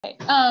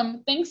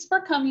Thanks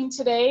for coming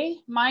today.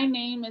 My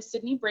name is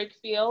Sydney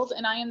Brakefield,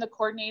 and I am the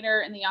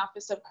coordinator in the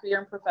Office of Career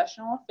and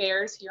Professional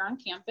Affairs here on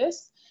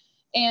campus.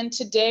 And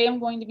today I'm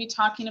going to be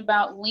talking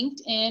about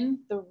LinkedIn,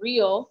 the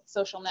real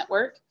social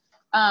network.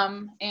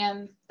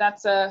 And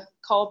that's a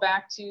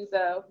callback to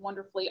the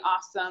wonderfully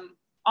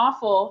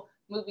awful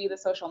movie, The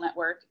Social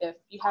Network. If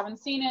you haven't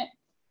seen it,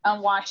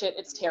 watch it.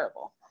 It's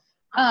terrible.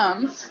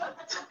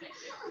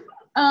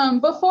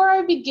 Before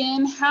I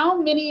begin,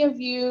 how many of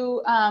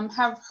you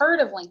have heard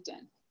of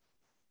LinkedIn?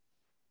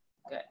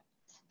 Good.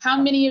 How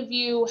many of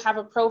you have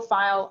a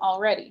profile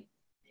already?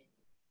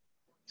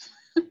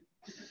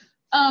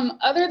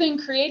 Other than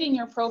creating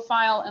your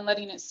profile and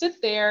letting it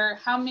sit there,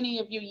 how many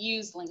of you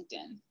use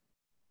LinkedIn?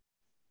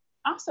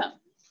 Awesome.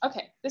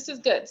 Okay, this is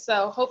good.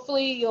 So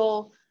hopefully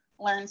you'll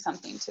learn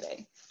something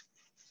today.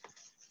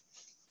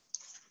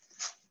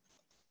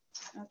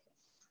 Okay.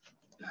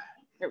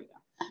 Here we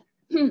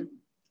go.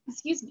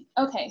 Excuse me.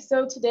 Okay,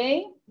 so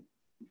today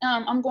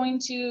I'm going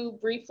to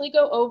briefly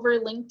go over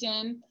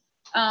LinkedIn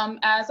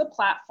as a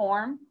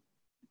platform.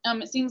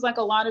 It seems like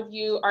a lot of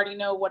you already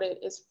know what it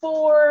is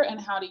for and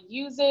how to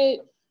use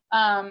it,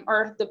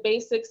 or the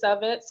basics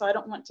of it. So I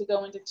don't want to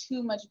go into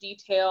too much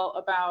detail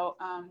about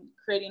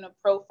creating a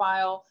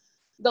profile.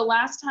 The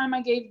last time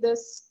I gave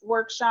this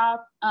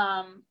workshop,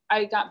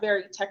 I got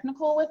very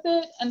technical with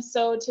it. And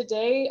so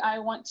today I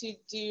want to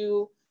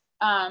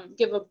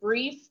give a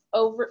brief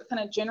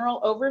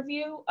general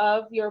overview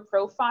of your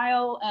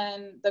profile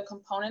and the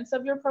components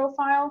of your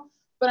profile,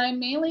 but I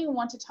mainly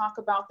want to talk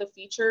about the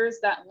features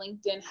that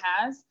LinkedIn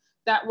has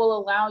that will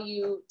allow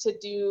you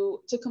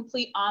to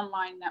complete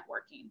online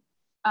networking.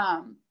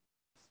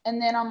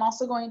 And then I'm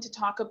also going to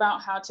talk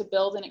about how to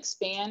build and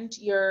expand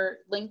your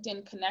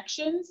LinkedIn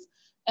connections.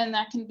 And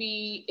that can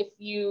be if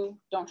you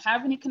don't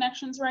have any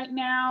connections right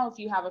now, if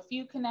you have a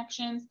few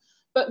connections,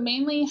 but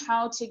mainly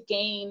how to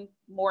gain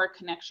more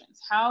connections.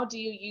 How do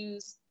you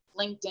use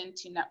LinkedIn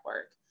to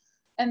network?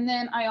 And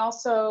then I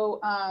also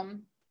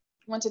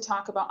want to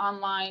talk about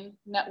online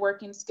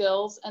networking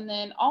skills. And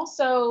then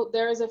also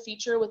there is a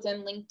feature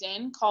within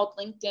LinkedIn called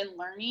LinkedIn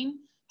Learning.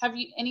 Have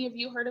any of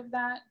you heard of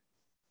that?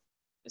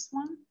 This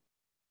one?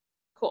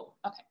 Cool,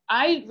 okay.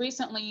 I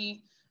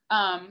recently,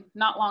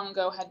 not long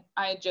ago,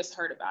 I had just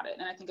heard about it,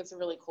 and I think it's a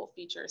really cool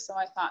feature. So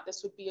I thought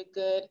this would be a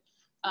good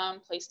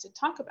place to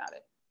talk about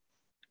it.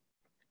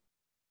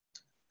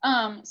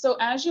 So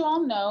as you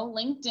all know,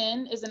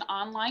 LinkedIn is an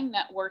online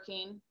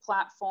networking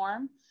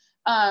platform.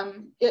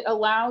 It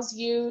allows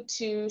you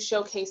to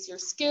showcase your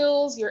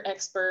skills, your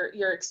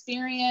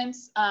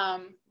experience,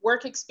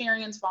 work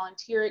experience,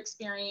 volunteer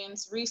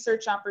experience,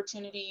 research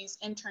opportunities,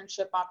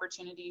 internship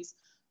opportunities,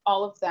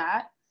 all of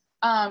that.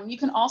 You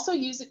can also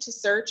use it to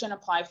search and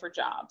apply for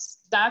jobs.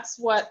 That's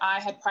what I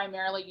had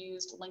primarily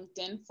used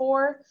LinkedIn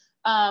for.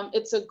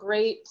 It's a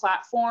great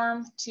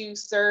platform to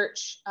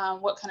search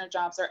what kind of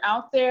jobs are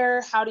out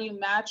there, how do you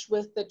match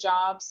with the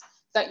jobs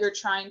that you're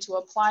trying to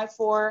apply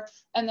for,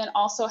 and then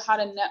also how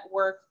to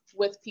network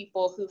with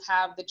people who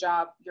have the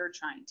job you're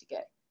trying to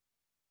get.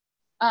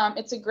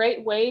 It's a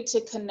great way to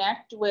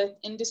connect with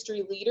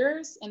industry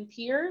leaders and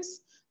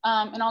peers,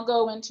 and I'll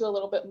go into a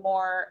little bit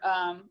more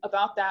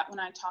about that when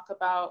I talk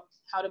about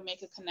how to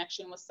make a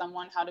connection with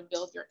someone, how to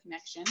build your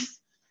connections.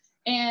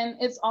 And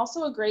it's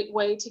also a great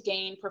way to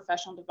gain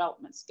professional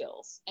development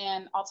skills.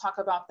 And I'll talk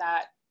about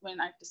that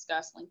when I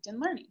discuss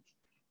LinkedIn Learning.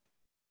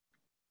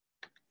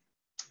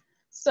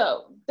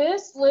 So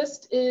this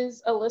list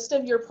is a list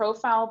of your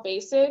profile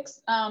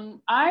basics.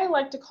 I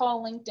like to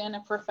call LinkedIn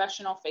a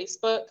professional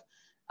Facebook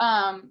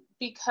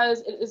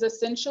because it is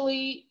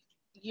essentially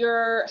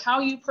how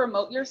you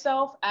promote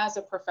yourself as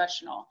a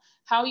professional,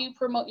 how you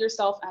promote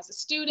yourself as a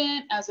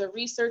student, as a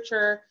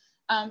researcher,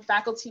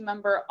 faculty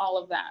member, all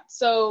of that.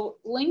 So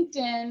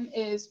LinkedIn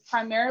is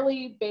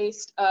primarily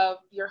based of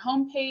your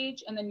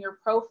homepage and then your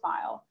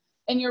profile.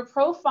 And your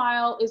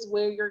profile is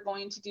where you're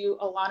going to do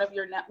a lot of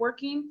your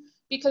networking,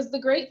 because the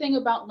great thing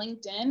about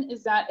LinkedIn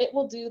is that it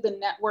will do the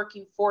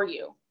networking for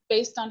you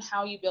based on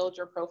how you build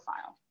your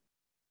profile.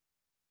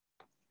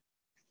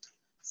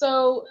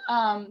 So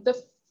one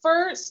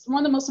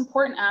of the most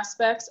important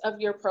aspects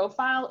of your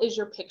profile is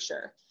your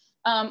picture.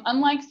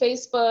 Unlike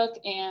Facebook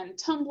and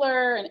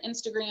Tumblr and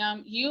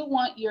Instagram, you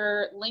want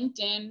your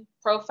LinkedIn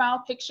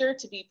profile picture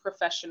to be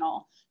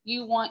professional.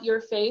 You want your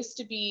face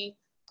to be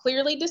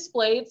clearly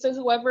displayed so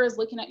whoever is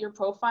looking at your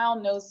profile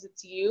knows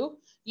it's you.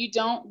 You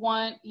don't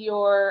want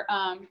your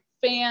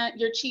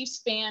Chiefs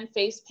fan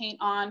face paint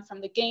on from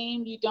the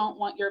game. You don't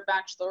want your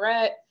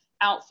bachelorette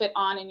outfit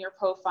on in your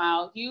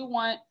profile. You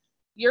want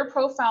your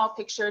profile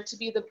picture to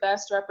be the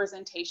best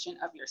representation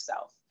of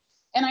yourself.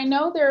 And I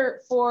know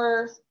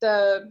for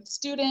the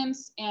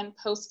students and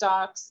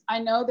postdocs, I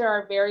know there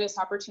are various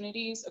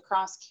opportunities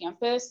across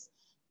campus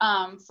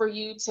for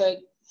you to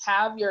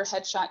have your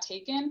headshot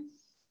taken.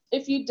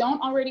 If you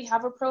don't already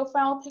have a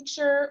profile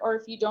picture, or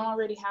if you don't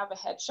already have a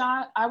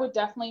headshot, I would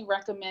definitely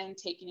recommend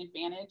taking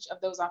advantage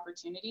of those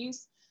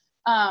opportunities.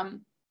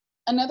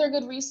 Another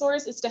good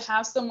resource is to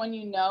have someone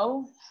you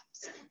know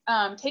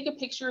take a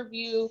picture of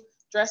you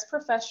dress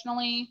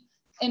professionally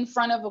in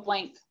front of a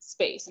blank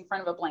space, in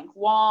front of a blank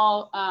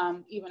wall,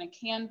 even a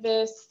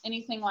canvas,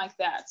 anything like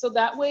that. So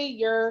that way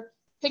your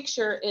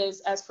picture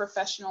is as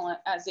professional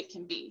as it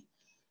can be.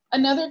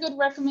 Another good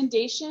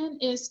recommendation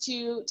is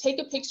to take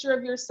a picture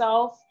of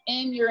yourself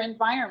in your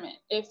environment.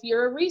 If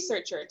you're a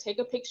researcher, take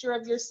a picture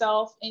of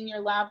yourself in your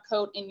lab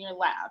coat in your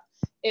lab.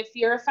 If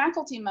you're a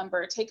faculty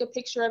member, take a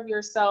picture of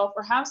yourself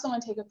or have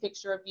someone take a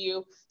picture of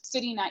you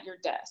sitting at your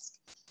desk.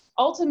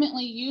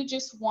 Ultimately, you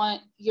just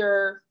want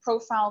your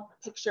profile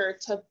picture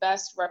to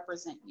best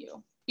represent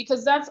you,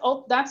 because that's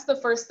the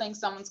first thing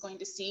someone's going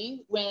to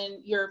see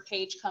when your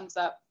page comes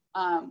up,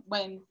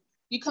 when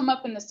you come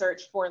up in the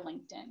search for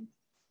LinkedIn.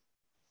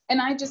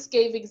 And I just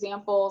gave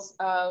examples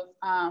of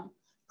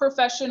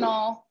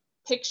professional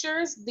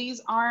pictures.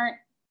 These aren't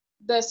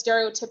the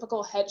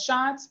stereotypical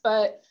headshots,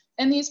 but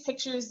in these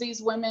pictures,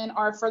 these women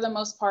are, for the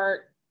most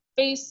part,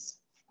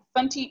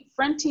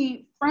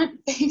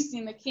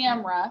 front-facing the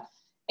camera,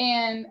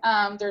 and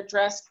they're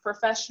dressed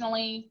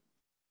professionally,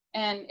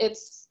 and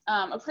it's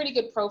a pretty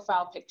good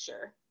profile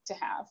picture to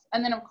have.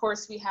 And then, of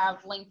course, we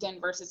have LinkedIn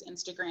versus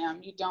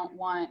Instagram. You don't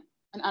want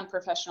an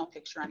unprofessional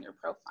picture on your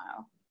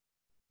profile.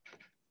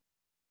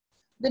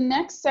 The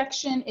next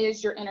section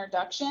is your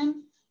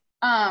introduction.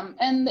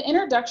 And the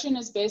introduction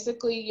is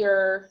basically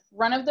your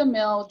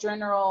run-of-the-mill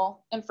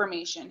general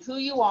information: who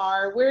you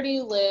are, where do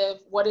you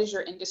live, what is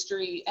your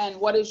industry, and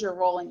what is your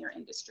role in your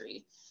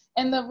industry.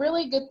 And the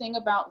really good thing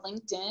about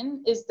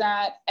LinkedIn is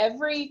that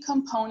every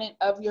component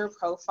of your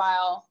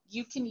profile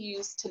you can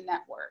use to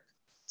network.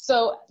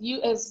 So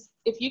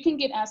if you can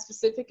get as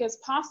specific as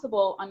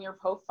possible on your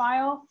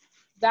profile,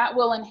 that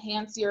will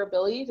enhance your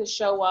ability to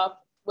show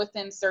up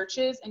within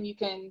searches, and you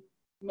can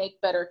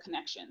make better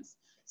connections.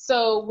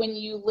 So when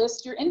you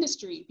list your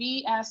industry,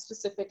 be as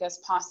specific as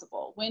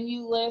possible. When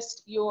you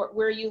list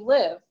where you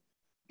live,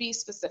 be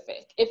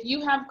specific. If you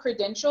have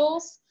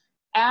credentials,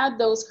 add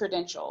those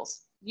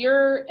credentials.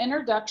 Your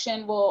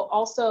introduction will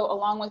also,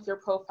 along with your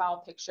profile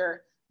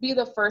picture, be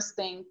the first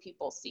thing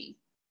people see.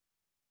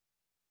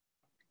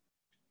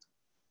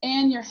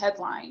 And your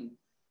headline.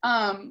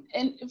 And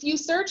if you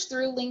search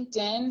through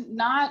LinkedIn,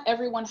 not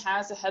everyone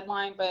has a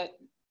headline, but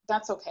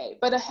that's okay.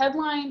 But a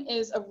headline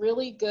is a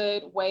really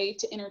good way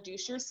to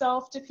introduce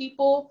yourself to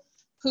people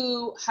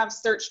who have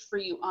searched for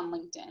you on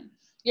LinkedIn.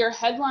 Your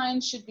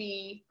headline should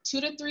be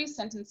 2 to 3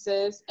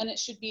 sentences, and it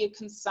should be a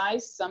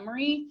concise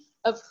summary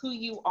of who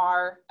you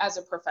are as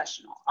a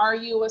professional. Are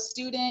you a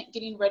student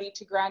getting ready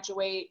to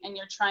graduate and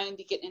you're trying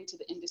to get into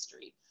the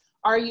industry?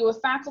 Are you a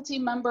faculty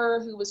member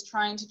who was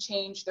trying to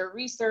change their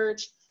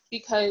research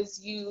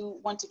because you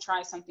want to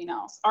try something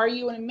else? Are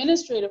you an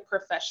administrative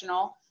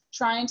professional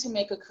trying to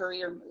make a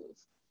career move?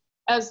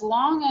 As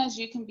long as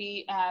you can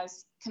be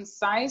as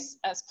concise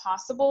as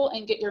possible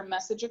and get your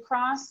message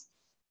across,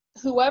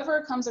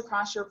 whoever comes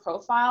across your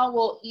profile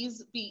will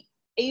be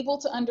able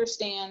to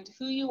understand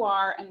who you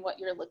are and what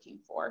you're looking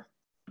for.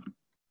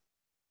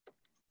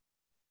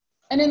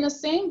 And in the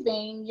same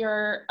vein,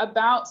 your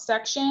about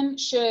section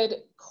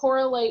should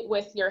correlate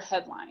with your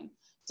headline.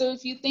 So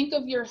if you think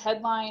of your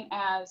headline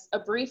as a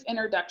brief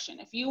introduction,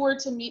 if you were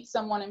to meet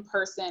someone in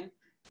person,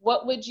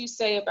 what would you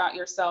say about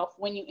yourself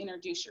when you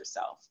introduce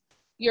yourself?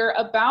 Your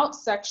about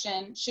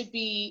section should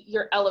be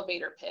your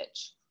elevator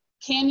pitch.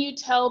 Can you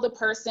tell the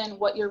person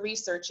what your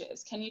research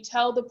is? Can you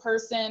tell the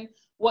person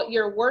what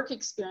your work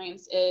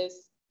experience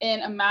is in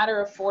a matter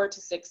of 4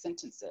 to 6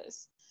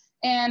 sentences?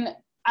 And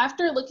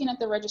after looking at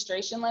the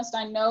registration list,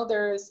 I know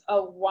there's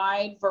a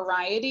wide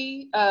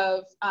variety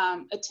of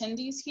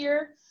attendees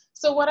here.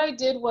 So what I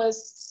did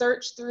was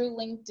search through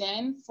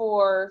LinkedIn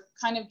for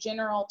kind of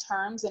general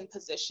terms and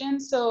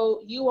positions.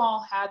 So you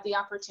all had the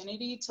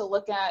opportunity to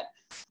look at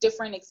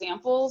different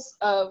examples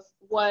of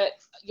what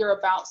your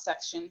about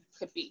section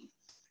could be.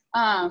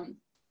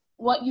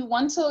 What you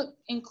want to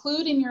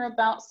include in your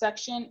about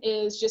section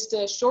is just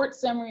a short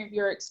summary of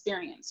your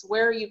experience.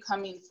 Where are you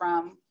coming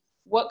from?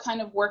 What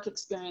kind of work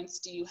experience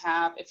do you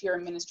have if you're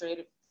an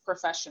administrative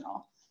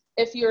professional?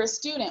 If you're a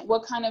student,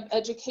 what kind of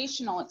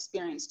educational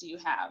experience do you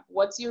have?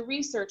 What's your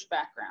research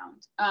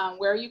background?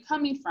 Where are you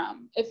coming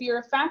from? If you're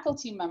a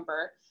faculty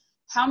member,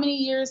 how many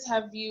years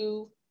have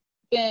you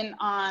been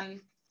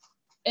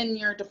in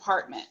your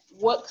department?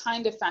 What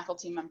kind of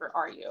faculty member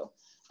are you?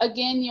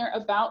 Again, your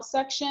about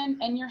section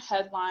and your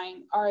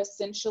headline are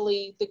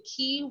essentially the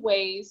key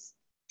ways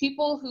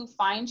people who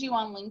find you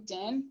on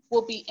LinkedIn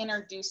will be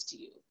introduced to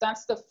you.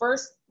 That's the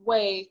first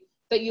way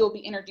that you'll be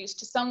introduced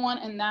to someone,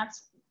 and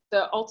that's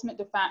the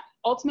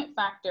ultimate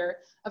factor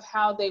of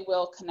how they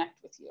will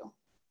connect with you.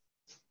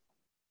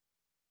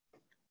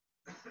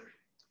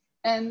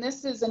 And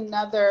this is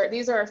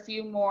these are a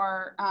few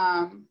more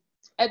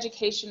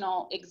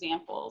educational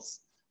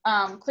examples.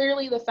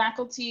 Clearly the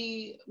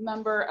faculty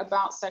member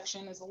about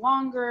section is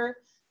longer.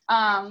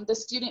 The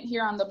student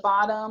here on the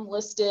bottom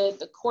listed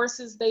the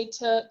courses they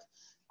took.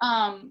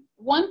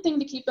 One thing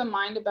to keep in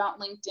mind about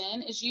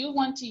LinkedIn is you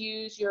want to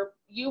use your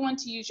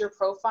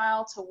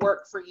profile to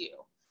work for you.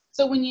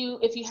 So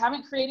if you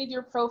haven't created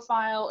your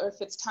profile, or if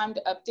it's time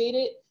to update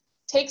it,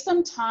 take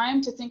some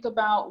time to think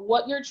about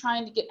what you're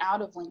trying to get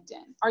out of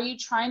LinkedIn. Are you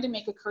trying to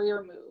make a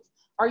career move?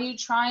 Are you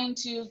trying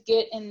to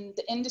get in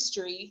the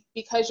industry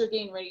because you're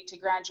getting ready to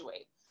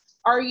graduate?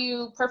 Are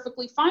you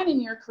perfectly fine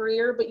in your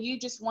career, but you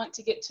just want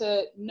to get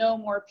to know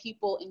more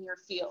people in your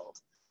field?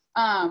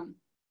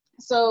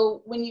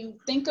 So when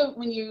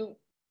you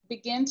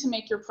begin to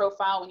make your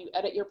profile, when you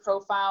edit your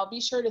profile,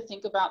 be sure to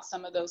think about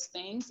some of those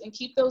things and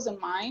keep those in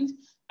mind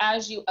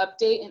as you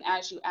update and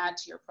as you add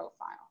to your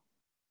profile.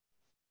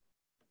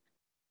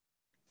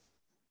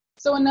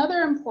 So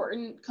another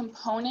important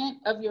component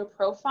of your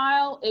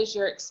profile is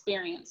your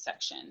experience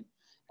section.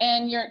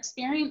 And your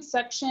experience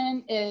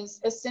section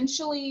is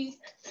essentially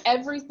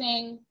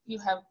everything you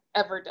have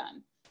ever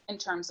done in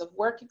terms of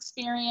work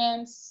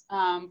experience,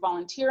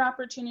 volunteer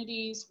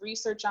opportunities,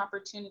 research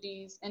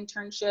opportunities,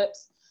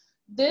 internships.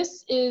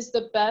 This is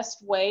the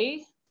best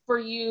way for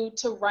you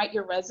to write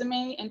your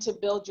resume and to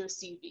build your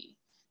CV.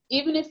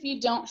 Even if you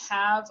don't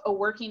have a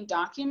working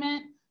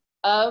document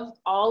of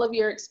all of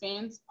your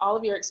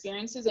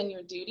experiences and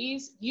your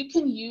duties, you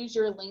can use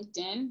your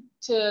LinkedIn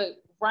to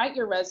write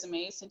your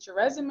resume, since your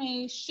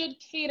resume should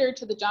cater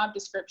to the job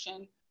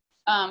description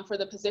for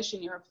the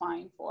position you're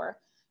applying for.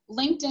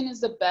 LinkedIn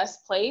is the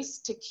best place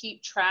to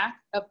keep track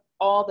of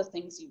all the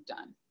things you've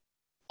done.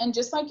 And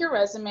just like your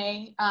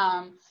resume,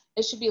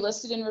 it should be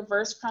listed in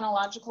reverse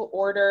chronological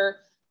order.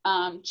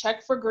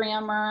 Check for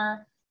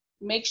grammar,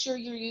 make sure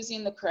you're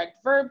using the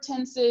correct verb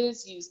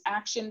tenses, use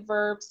action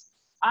verbs.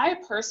 I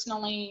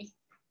personally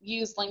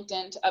use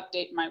LinkedIn to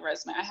update my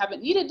resume. I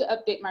haven't needed to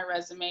update my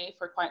resume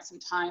for quite some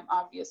time,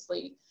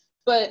 obviously,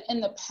 but in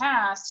the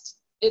past,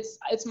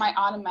 it's my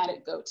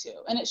automatic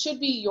go-to, and it should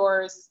be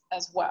yours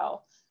as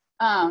well.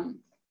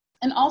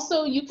 And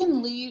also, you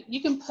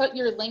can put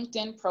your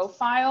LinkedIn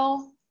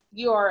profile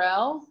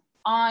URL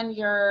on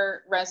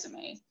your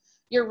resume.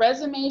 Your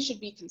resume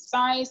should be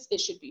concise, it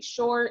should be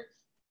short,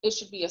 it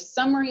should be a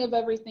summary of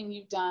everything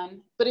you've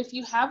done. But if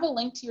you have a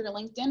link to your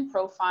LinkedIn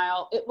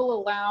profile, it will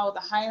allow the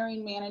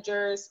hiring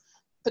managers,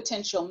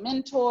 potential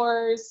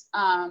mentors,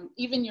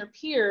 even your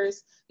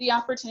peers, the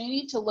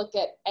opportunity to look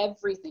at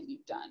everything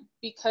you've done,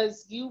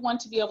 because you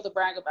want to be able to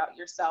brag about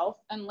yourself,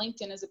 and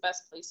LinkedIn is the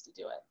best place to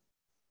do it.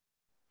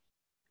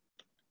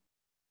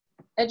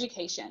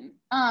 Education.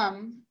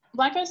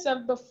 Like I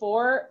said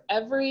before,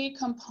 every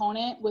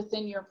component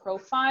within your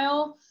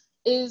profile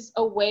is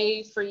a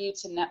way for you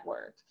to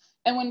network.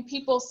 And when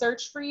people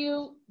search for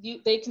you,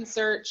 they can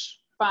search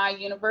by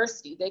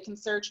university, they can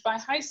search by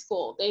high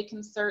school, they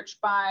can search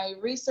by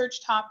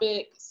research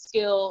topic,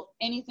 skill,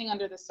 anything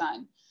under the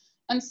sun.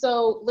 And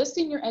so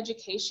listing your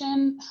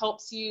education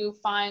helps you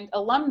find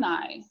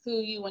alumni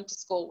who you went to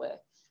school with.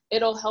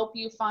 It'll help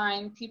you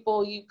find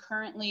people you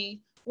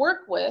currently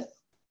work with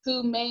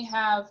who may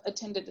have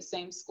attended the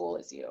same school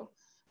as you.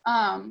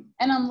 And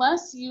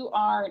unless you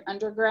are an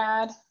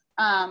undergrad,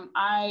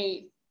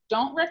 I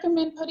don't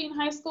recommend putting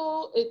high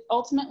school. It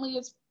ultimately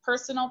is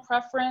personal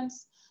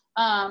preference.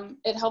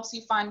 It helps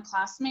you find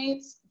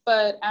classmates,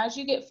 but as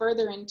you get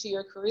further into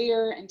your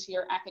career, into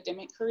your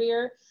academic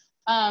career,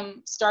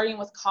 starting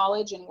with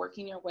college and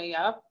working your way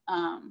up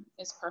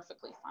is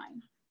perfectly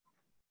fine.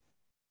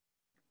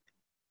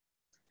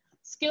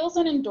 Skills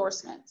and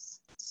endorsements.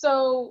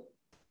 So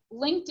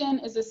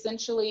LinkedIn is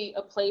essentially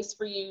a place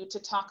for you to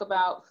talk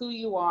about who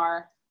you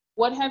are,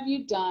 what have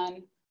you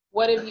done,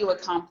 what have you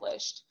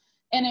accomplished.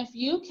 And if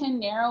you can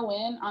narrow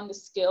in on the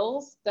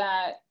skills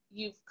that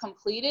you've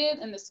completed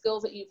and the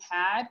skills that you've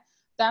had,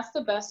 that's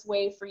the best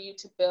way for you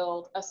to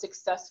build a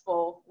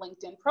successful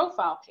LinkedIn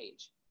profile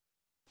page.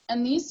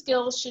 And these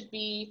skills should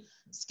be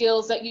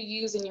skills that you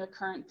use in your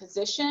current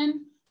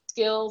position,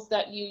 skills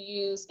that you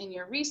use in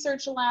your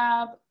research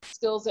lab,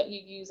 skills that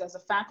you use as a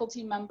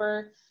faculty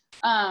member.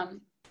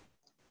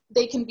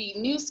 They can be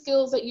new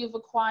skills that you've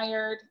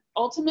acquired.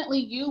 Ultimately,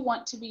 you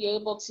want to be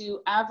able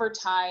to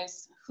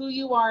advertise who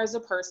you are as a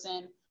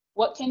person,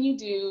 what can you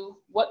do,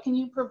 what can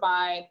you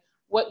provide,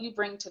 what you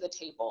bring to the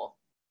table.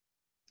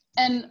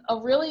 And a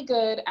really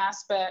good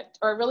aspect,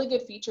 or a really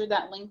good feature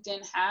that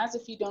LinkedIn has,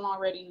 if you don't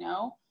already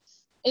know,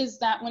 is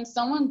that when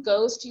someone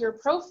goes to your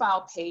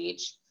profile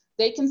page,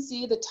 they can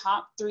see the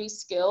top 3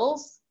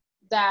 skills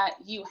that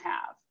you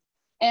have.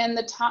 And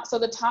the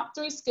top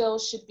 3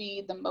 skills should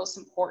be the most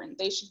important.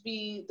 They should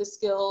be the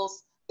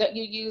skills that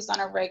you use on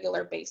a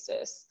regular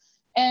basis.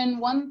 And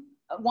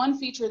one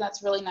feature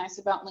that's really nice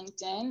about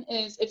LinkedIn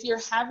is if you're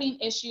having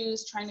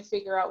issues trying to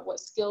figure out what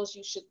skills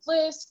you should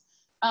list,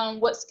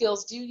 what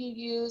skills do you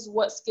use,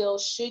 what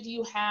skills should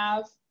you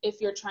have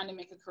if you're trying to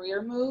make a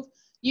career move,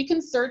 you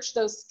can search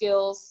those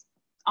skills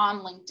on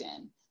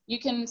LinkedIn. You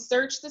can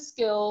search the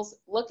skills,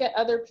 look at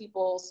other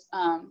people's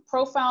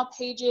profile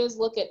pages,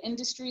 look at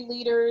industry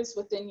leaders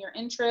within your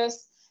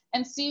interests,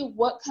 and see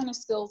what kind of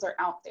skills are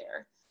out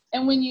there.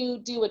 And when you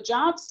do a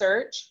job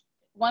search,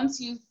 once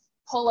you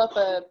pull up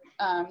a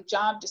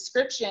job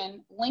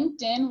description,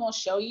 LinkedIn will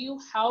show you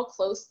how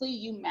closely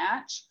you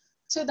match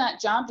to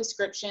that job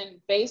description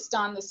based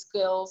on the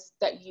skills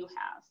that you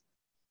have.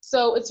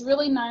 So it's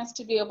really nice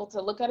to be able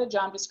to look at a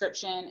job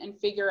description and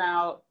figure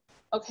out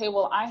okay,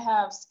 well, I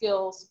have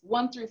skills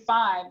 1 through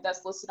 5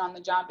 that's listed on the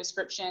job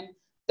description.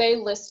 They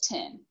list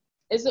 10.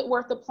 Is it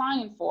worth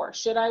applying for?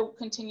 Should I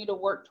continue to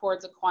work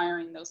towards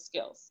acquiring those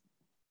skills?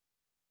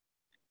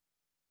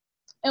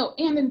 Oh,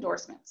 and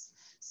endorsements.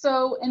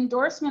 So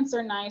endorsements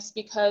are nice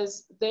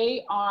because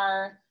they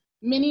are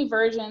mini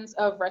versions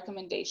of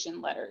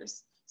recommendation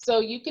letters. So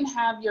you can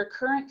have your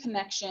current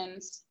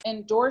connections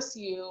endorse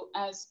you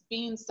as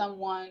being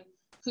someone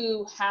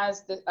who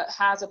has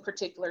a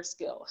particular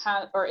skill,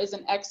 or is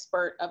an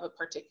expert of a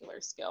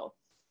particular skill.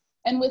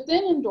 And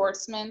within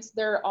endorsements,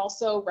 there are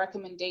also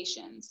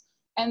recommendations.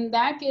 And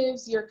that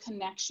gives your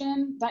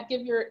connection, that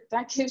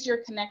gives your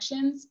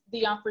connections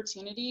the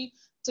opportunity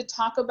to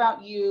talk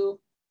about you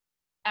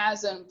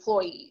as an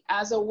employee,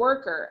 as a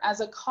worker,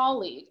 as a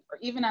colleague, or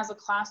even as a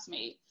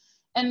classmate.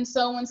 And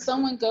so when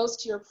someone goes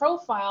to your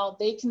profile,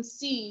 they can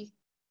see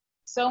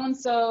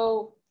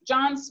so-and-so,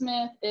 John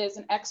Smith is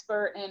an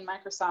expert in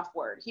Microsoft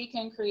Word. He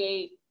can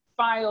create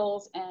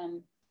files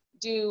and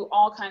do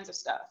all kinds of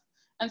stuff.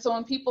 And so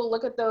when people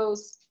look at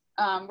those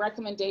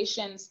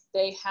recommendations,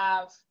 they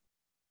have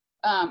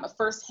a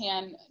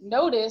firsthand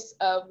notice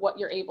of what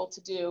you're able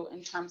to do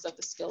in terms of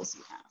the skills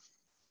you have.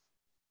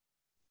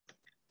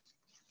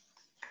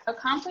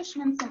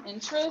 Accomplishments and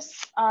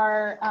interests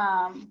are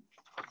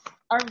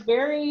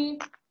very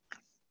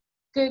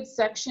good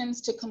sections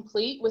to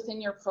complete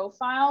within your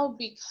profile,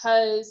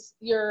 because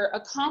your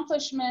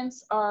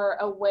accomplishments are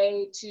a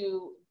way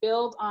to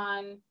build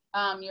on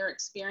your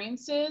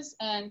experiences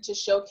and to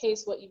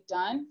showcase what you've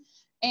done.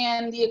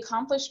 And the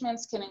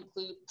accomplishments can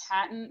include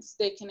patents,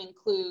 they can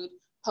include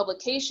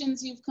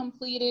publications you've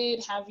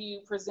completed, have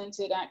you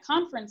presented at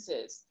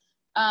conferences,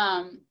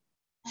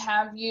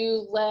 have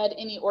you led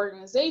any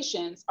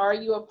organizations, are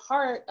you a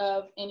part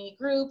of any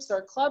groups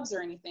or clubs or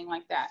anything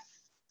like that.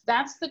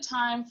 That's the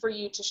time for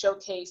you to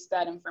showcase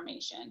that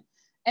information.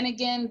 And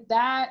again,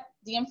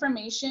 the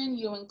information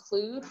you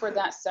include for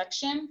that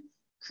section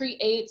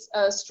creates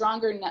a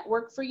stronger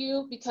network for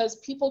you, because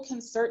people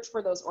can search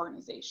for those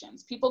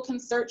organizations. People can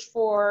search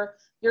for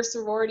your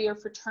sorority or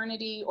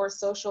fraternity or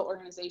social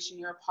organization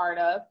you're a part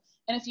of.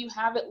 And if you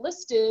have it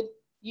listed,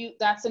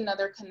 that's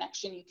another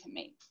connection you can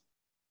make.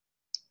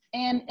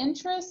 And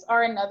interests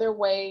are another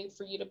way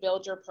for you to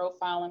build your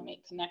profile and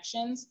make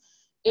connections.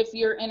 If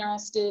you're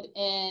interested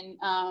in,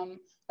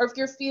 or if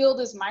your field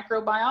is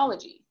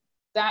microbiology,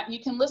 that you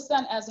can list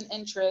that as an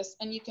interest,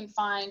 and you can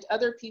find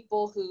other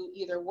people who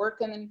either work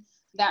in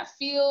that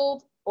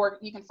field, or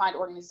you can find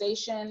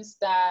organizations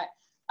that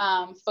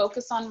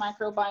focus on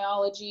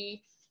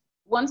microbiology.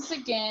 Once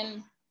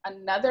again,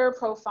 another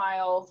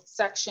profile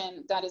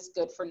section that is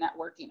good for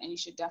networking, and you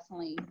should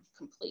definitely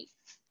complete.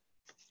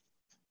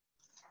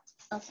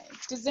 Okay,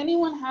 does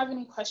anyone have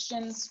any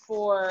questions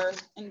for,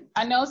 and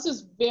I know this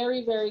is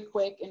very, very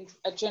quick and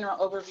a general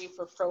overview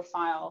for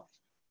profile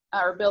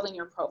or building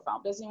your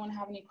profile. Does anyone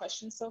have any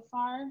questions so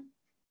far?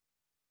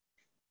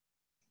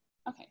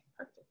 Okay,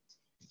 perfect.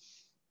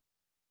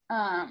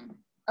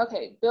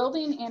 Okay,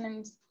 building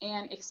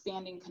and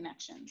expanding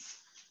connections.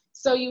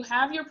 So you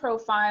have your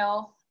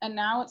profile, and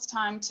now it's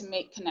time to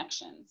make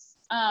connections.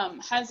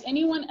 Has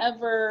anyone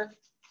ever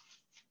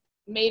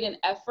made an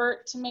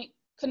effort to make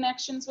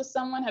connections with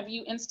someone? Have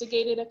you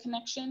instigated a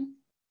connection?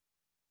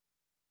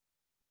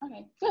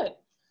 Okay, good.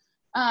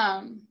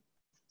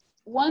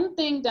 One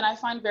thing that I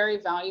find very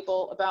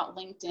valuable about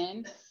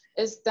LinkedIn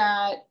is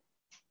that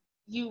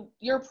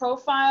your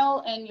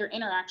profile and your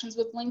interactions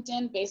with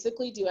LinkedIn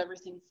basically do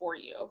everything for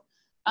you.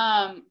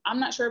 I'm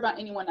not sure about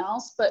anyone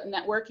else, but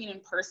networking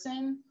in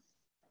person,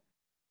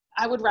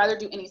 I would rather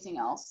do anything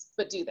else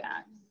but do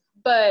that.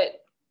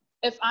 But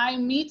if I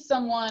meet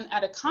someone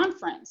at a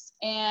conference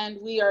and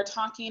we are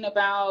talking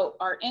about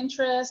our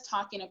interests,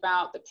 talking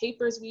about the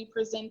papers we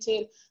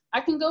presented,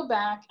 I can go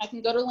back, I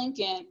can go to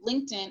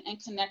LinkedIn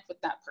and connect with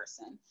that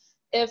person.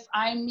 If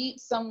I meet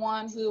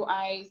someone who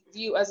I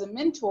view as a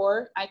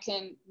mentor, I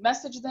can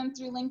message them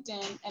through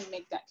LinkedIn and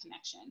make that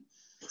connection.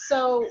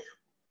 So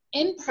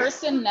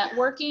in-person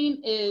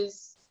networking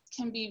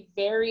can be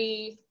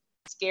very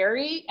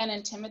scary and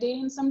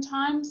intimidating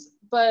sometimes,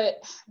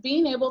 but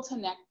being able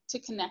to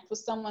connect with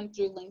someone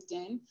through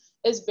LinkedIn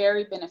is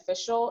very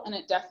beneficial, and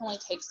it definitely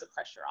takes the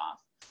pressure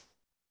off.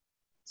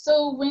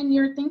 So when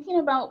you're thinking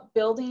about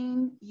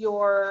building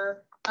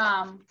your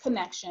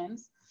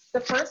connections, the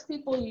first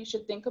people you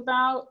should think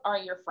about are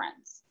your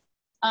friends.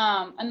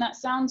 And that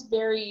sounds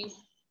very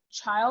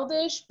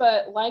childish,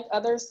 but like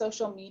other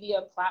social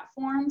media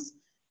platforms,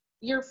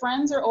 your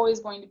friends are always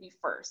going to be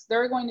first.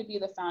 They're going to be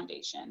the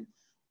foundation.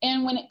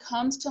 And when it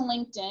comes to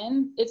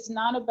LinkedIn, it's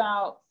not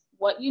about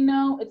what you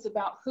know, it's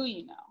about who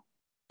you know.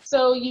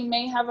 So you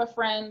may have a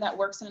friend that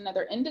works in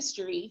another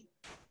industry,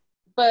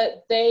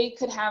 but they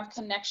could have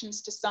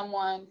connections to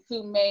someone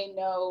who may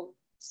know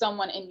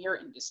someone in your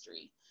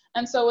industry.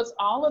 And so it's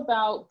all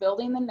about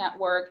building the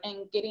network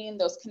and getting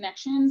those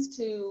connections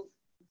to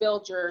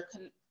build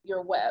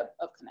your web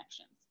of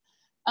connections.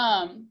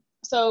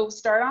 So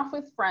start off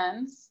with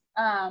friends.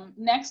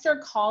 Next are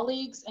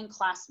colleagues and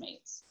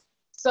classmates.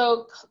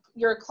 So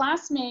your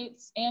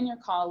classmates and your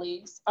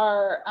colleagues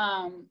are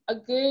a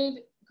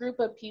good group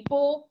of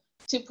people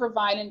to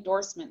provide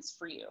endorsements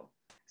for you.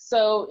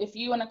 So if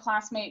you and a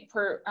classmate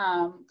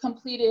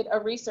completed a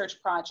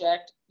research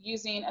project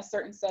using a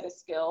certain set of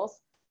skills,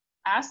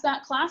 ask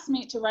that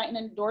classmate to write an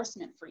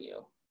endorsement for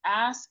you.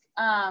 Ask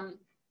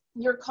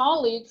your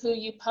colleague who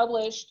you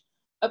published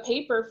a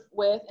paper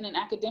with in an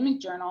academic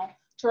journal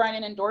to write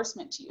an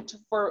endorsement to you,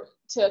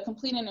 to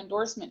complete an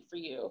endorsement for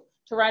you,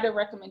 to write a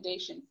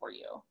recommendation for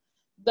you.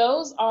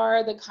 Those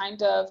are the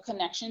kind of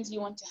connections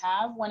you want to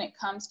have when it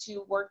comes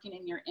to working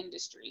in your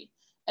industry.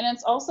 And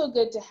it's also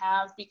good to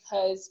have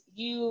because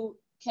you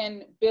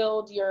can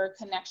build your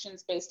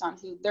connections based on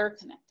who they're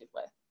connected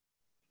with.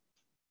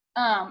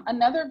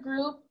 Another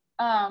group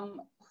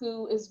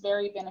who is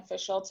very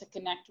beneficial to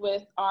connect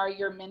with are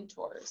your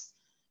mentors.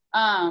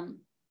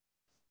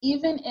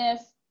 Even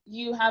if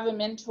you have a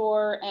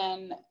mentor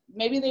and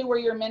maybe they were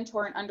your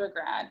mentor in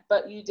undergrad,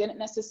 but you didn't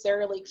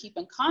necessarily keep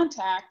in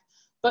contact,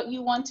 but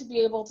you want to be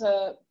able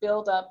to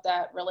build up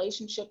that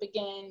relationship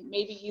again,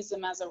 maybe use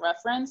them as a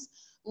reference,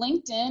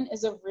 LinkedIn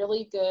is a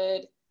really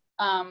good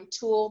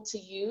tool to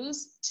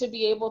use to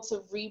be able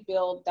to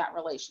rebuild that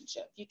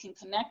relationship. You can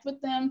connect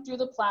with them through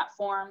the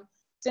platform,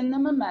 send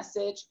them a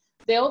message.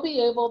 They'll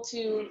be able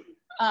to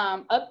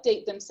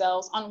update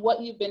themselves on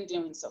what you've been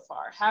doing so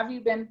far. Have you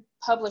been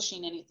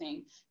publishing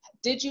anything?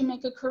 Did you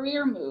make a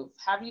career move?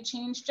 Have you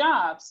changed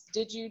jobs?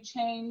 Did you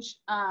change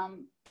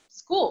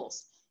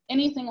schools?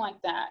 Anything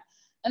like that.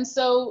 And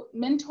so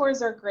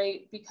mentors are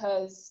great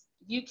because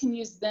you can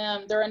use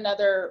them. They're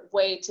another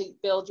way to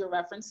build your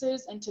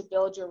references and to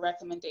build your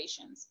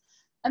recommendations.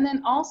 And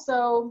then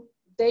also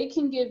they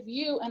can give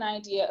you an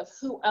idea of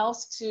who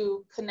else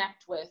to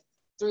connect with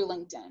through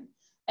LinkedIn.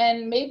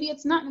 And maybe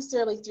it's not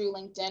necessarily through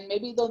LinkedIn.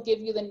 Maybe they'll give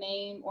you the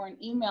name or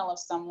an email of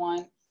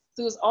someone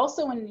who's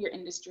also in your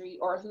industry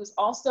or who's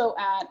also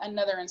at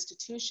another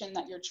institution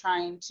that you're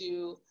trying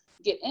to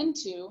get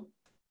into.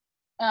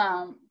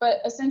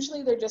 But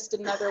essentially, they're just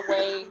another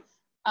way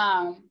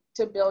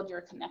to build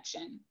your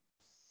connection.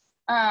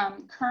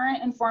 Current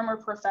and former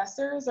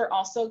professors are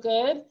also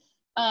good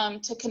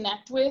to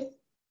connect with.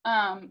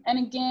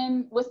 And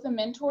again, with the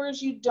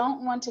mentors, you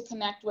don't want to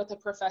connect with a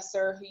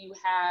professor who you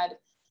had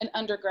an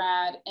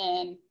undergrad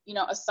in,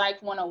 a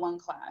Psych 101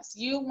 class.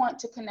 You want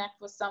to connect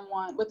with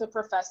someone, with a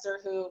professor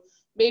who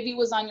maybe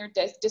was on your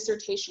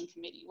dissertation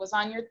committee, was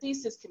on your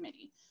thesis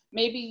committee.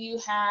 Maybe you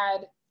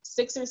had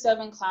 6 or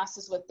 7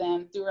 classes with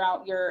them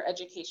throughout your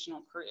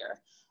educational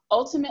career.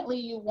 Ultimately,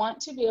 you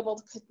want to be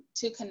able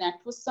to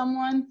connect with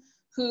someone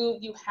who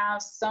you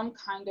have some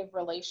kind of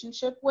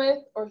relationship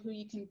with or who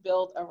you can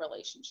build a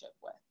relationship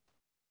with.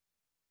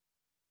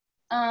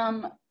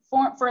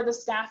 For the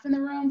staff in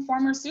the room,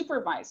 former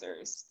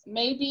supervisors.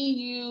 Maybe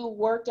you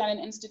worked at an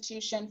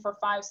institution for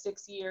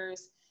 5-6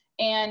 years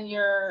and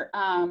you're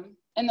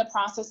in the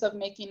process of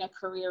making a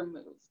career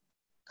move.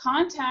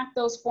 Contact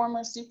those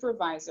former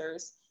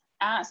supervisors,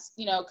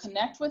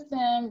 connect with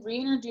them,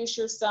 reintroduce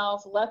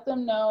yourself, let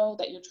them know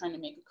that you're trying to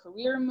make a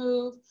career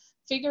move,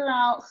 figure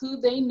out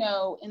who they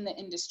know in the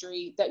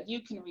industry that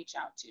you can reach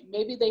out to.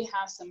 Maybe they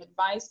have some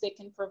advice they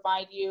can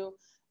provide you.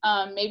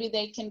 Maybe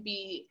they can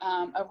be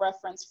a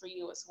reference for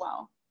you as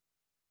well.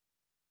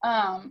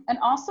 And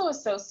also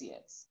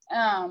associates.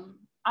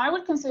 I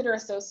would consider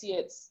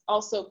associates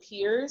also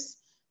peers.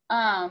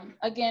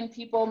 Again,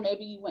 people,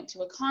 maybe you went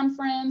to a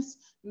conference,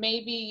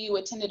 maybe you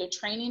attended a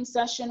training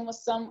session with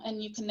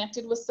and you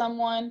connected with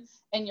someone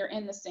and you're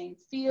in the same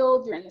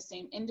field, you're in the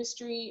same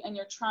industry, and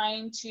you're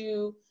trying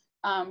to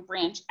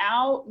branch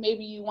out.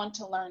 Maybe you want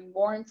to learn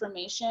more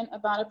information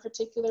about a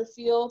particular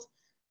field.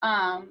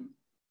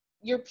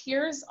 Your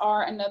peers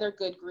are another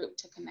good group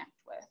to connect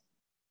with.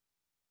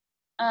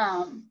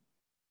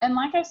 And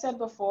like I said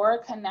before,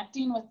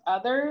 connecting with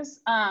others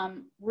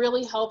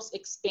really helps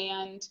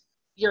expand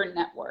your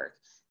network.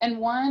 And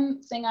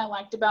one thing I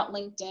liked about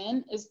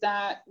LinkedIn is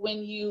that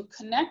when you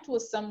connect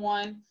with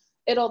someone,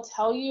 it'll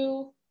tell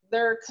you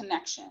their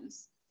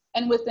connections.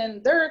 And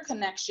within their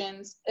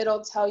connections,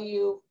 it'll tell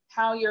you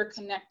how you're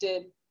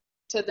connected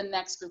to the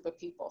next group of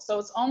people. So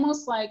it's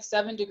almost like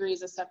 7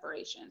 degrees of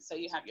separation. So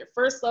you have your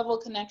first level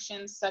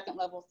connections, second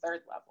level,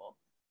 third level.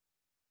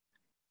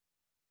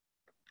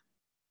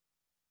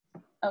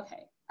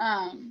 Okay,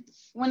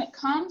 when it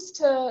comes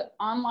to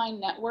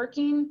online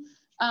networking,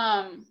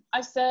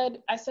 I said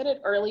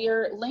it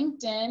earlier,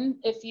 LinkedIn,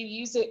 if you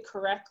use it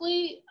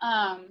correctly,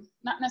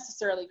 not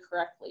necessarily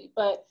correctly,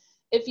 but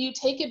if you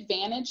take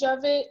advantage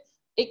of it,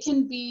 it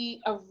can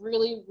be a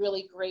really,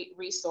 really great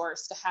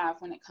resource to have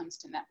when it comes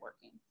to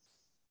networking.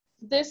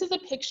 This is a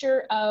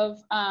picture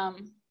of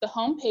the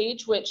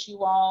homepage, which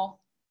you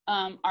all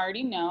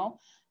already know.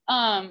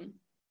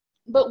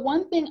 But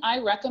one thing I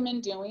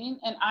recommend doing,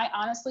 and I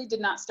honestly did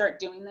not start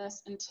doing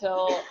this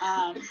until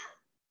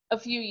a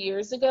few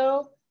years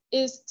ago,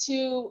 is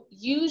to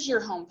use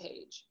your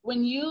homepage.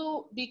 When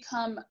you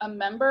become a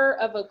member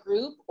of a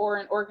group or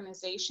an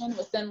organization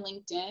within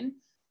LinkedIn,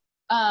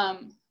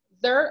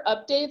 their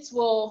updates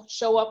will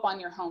show up on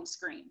your home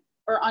screen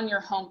or on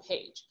your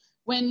homepage.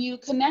 When you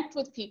connect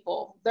with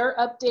people, their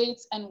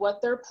updates and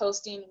what they're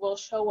posting will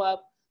show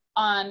up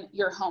on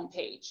your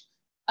homepage.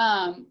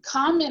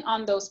 Comment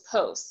on those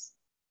posts.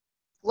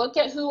 Look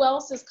at who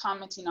else is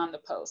commenting on the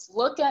post.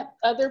 Look at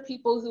other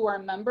people who are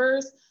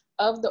members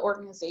of the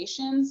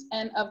organizations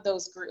and of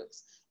those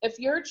groups. If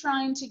you're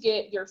trying to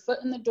get your foot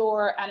in the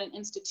door at an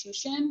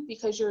institution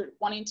because you're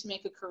wanting to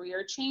make a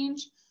career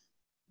change,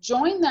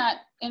 join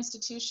that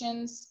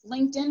institution's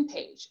LinkedIn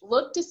page.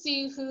 Look to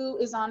see who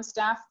is on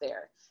staff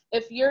there.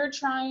 If you're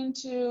trying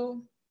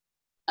to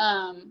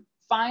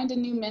find a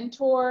new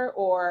mentor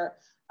or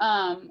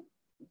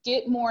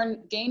gain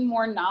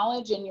more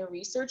knowledge in your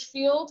research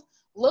field,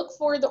 look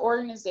for the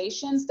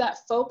organizations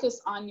that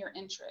focus on your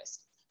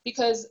interest,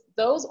 because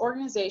those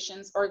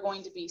organizations are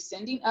going to be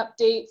sending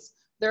updates,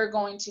 they're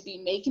going to be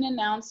making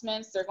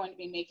announcements, they're going to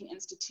be making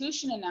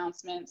institution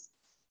announcements,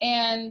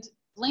 and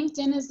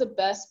LinkedIn is the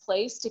best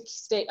place to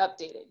stay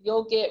updated.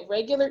 You'll get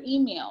regular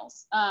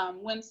emails.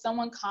 When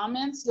someone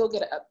comments, you'll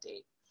get an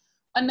update.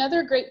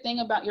 Another great thing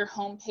about your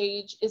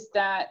homepage is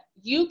that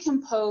you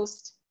can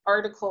post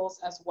articles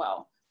as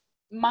well.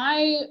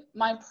 My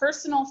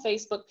personal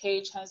Facebook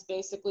page has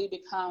basically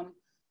become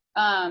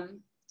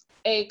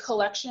a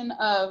collection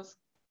of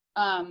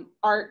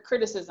art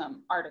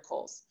criticism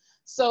articles.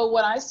 So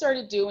what I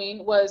started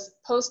doing was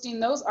posting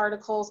those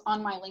articles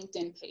on my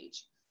LinkedIn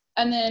page.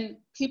 And then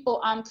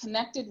people I'm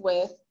connected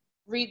with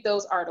read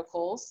those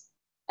articles.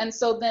 And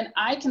so then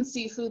I can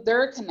see who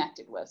they're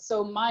connected with.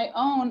 So my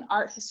own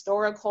art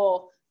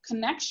historical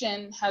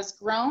connection has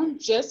grown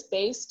just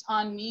based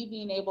on me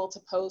being able to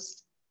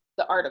post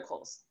the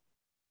articles.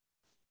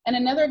 And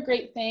another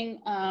great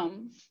thing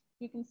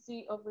you can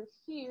see over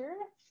here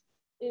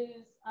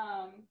is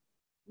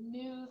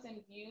news and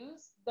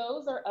views.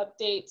 Those are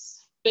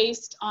updates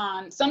based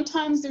on,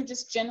 sometimes they're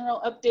just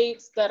general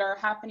updates that are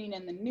happening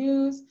in the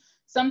news.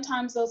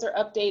 Sometimes those are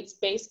updates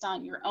based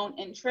on your own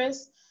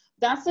interests.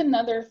 That's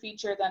another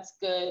feature that's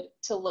good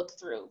to look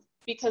through,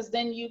 because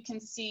then you can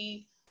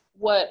see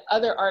what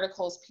other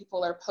articles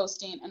people are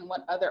posting and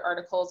what other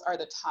articles are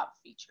the top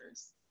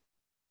features.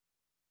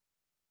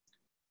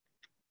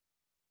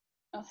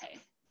 Okay.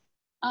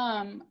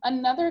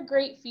 Another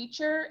great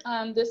feature,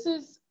 this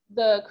is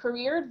the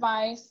career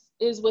advice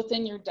is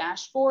within your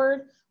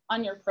dashboard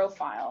on your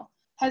profile.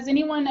 Has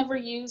anyone ever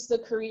used the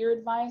career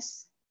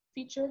advice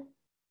feature?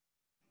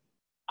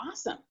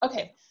 Awesome.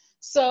 Okay.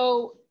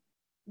 So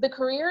the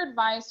career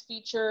advice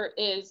feature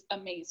is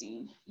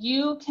amazing.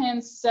 You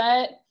can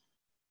set,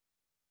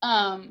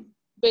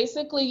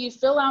 basically you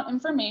fill out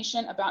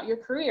information about your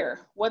career.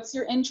 What's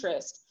your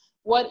interest?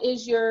 What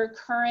is your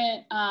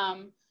current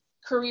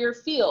career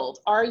field?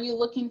 Are you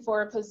looking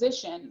for a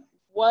position?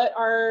 What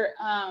are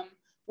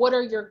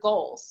your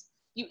goals?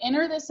 You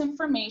enter this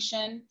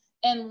information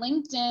and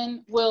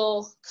LinkedIn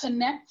will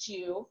connect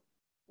you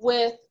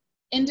with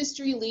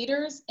industry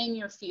leaders in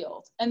your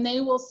field, and they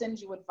will send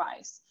you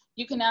advice.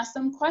 You can ask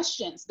them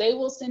questions. They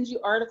will send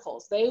you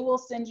articles. They will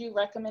send you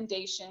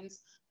recommendations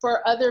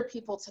for other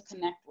people to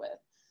connect with.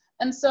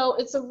 And so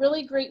it's a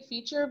really great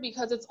feature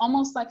because it's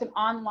almost like an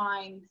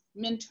online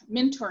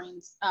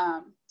mentoring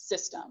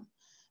system.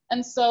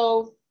 And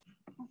so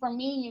for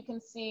me, you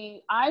can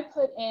see I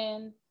put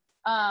in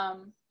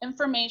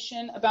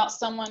information about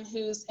someone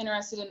who's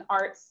interested in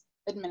arts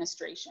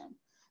administration.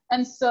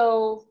 And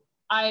so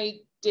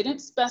I didn't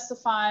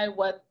specify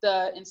what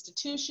the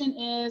institution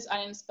is.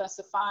 I didn't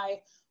specify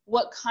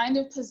what kind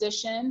of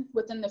position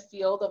within the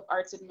field of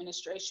arts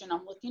administration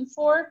I'm looking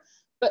for,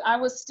 but I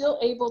was still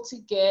able to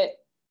get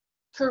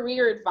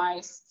career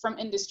advice from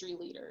industry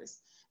leaders.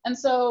 And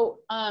so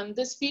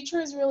this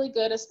feature is really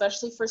good,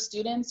 especially for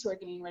students who are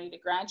getting ready to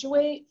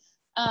graduate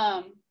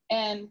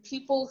and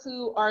people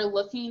who are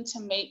looking to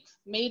make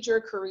major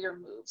career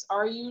moves.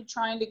 Are you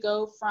trying to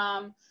go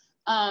from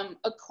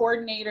a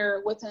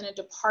coordinator within a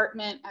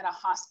department at a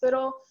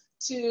hospital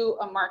to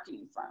a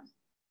marketing firm?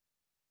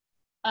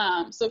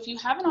 So if you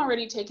haven't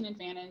already taken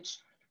advantage,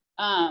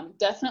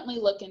 definitely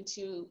look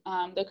into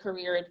the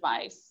career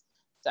advice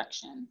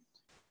section.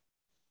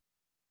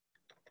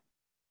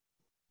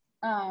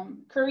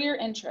 Career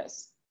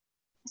interests.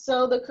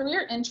 So the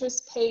career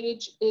interest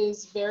page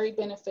is very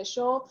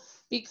beneficial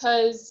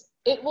because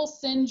it will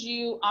send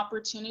you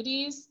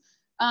opportunities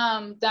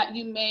that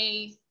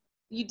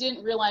you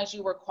didn't realize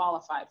you were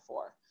qualified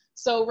for.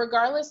 So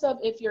regardless of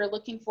if you're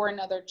looking for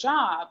another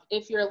job,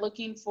 if you're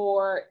looking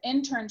for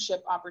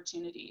internship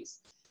opportunities,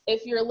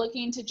 if you're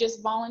looking to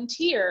just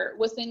volunteer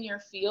within your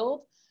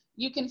field,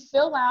 you can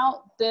fill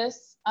out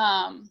this,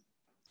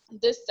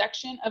 this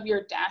section of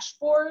your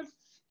dashboard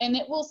and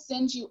it will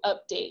send you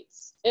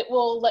updates. It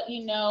will let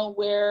you know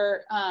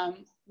where,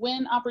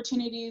 when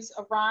opportunities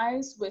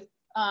arise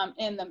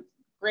in the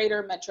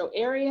greater metro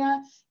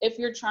area. If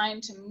you're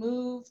trying to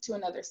move to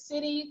another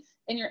city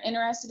and you're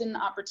interested in the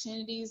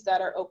opportunities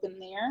that are open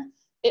there,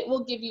 it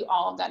will give you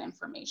all of that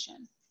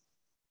information.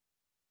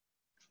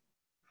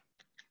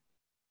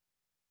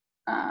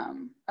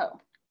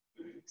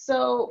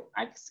 So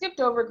I skipped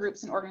over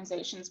groups and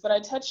organizations, but I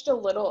touched on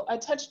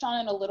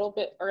it a little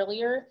bit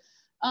earlier.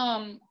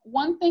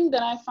 One thing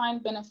that I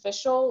find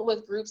beneficial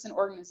with groups and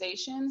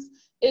organizations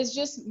is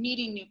just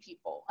meeting new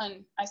people.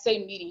 And I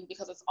say meeting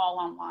because it's all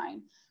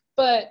online.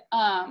 But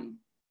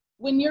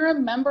when you're a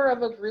member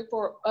of a group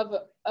or of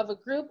a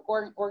group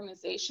or an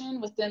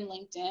organization within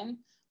LinkedIn,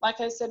 like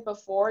I said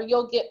before,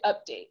 you'll get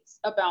updates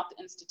about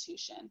the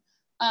institution.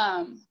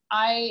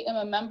 I am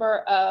a member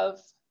of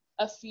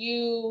a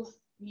few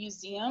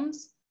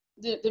museums,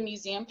 the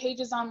museum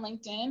pages on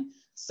LinkedIn.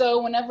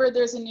 So whenever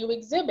there's a new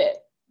exhibit,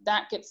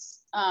 that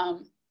gets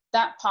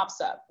that pops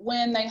up.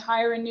 When they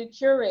hire a new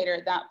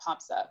curator, that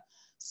pops up.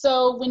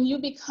 So when you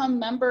become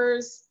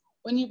members,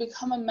 when you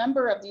become a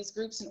member of these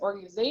groups and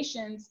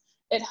organizations,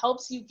 it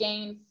helps you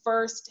gain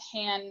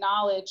firsthand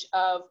knowledge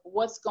of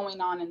what's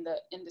going on in the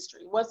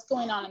industry, what's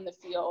going on in the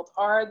field.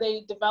 Are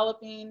they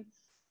developing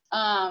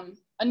a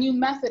new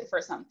method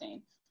for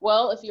something?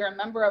 Well, if you're a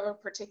member of a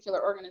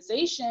particular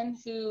organization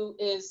who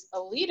is a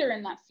leader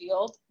in that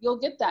field, you'll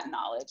get that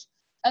knowledge.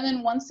 And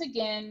then once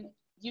again,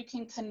 you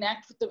can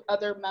connect with the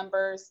other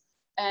members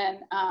and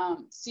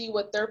see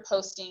what they're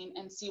posting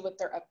and see what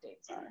their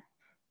updates are.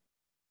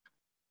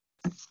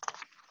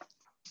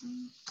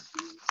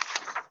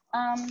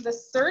 The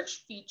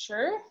search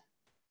feature,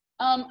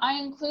 I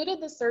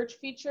included the search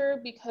feature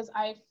because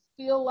I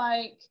feel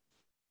like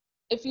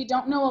if you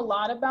don't know a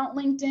lot about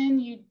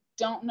LinkedIn, you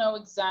don't know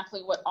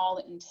exactly what all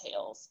it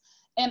entails.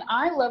 And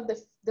I love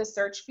the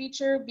search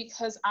feature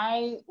because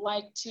I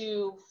like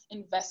to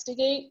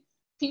investigate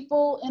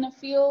people in a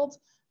field.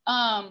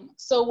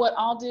 So what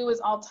I'll do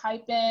is I'll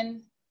type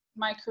in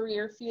my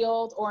career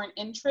field or an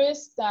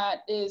interest that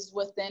is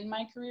within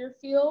my career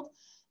field.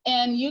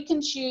 And you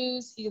can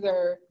choose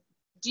either,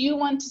 do you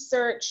want to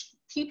search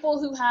people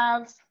who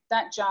have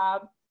that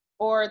job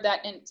or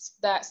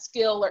that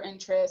skill or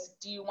interest?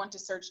 Do you want to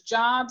search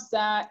jobs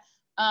that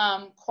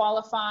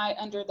qualify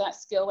under that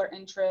skill or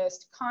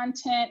interest?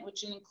 Content,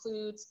 which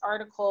includes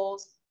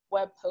articles,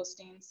 web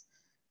postings,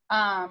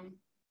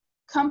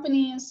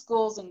 companies,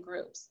 schools, and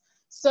groups.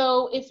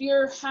 So if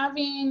you're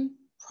having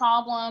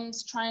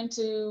problems trying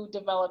to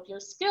develop your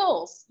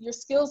skills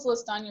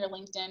list on your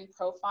LinkedIn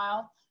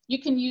profile,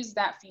 you can use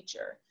that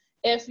feature.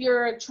 If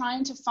you're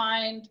trying to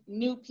find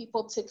new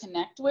people to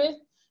connect with,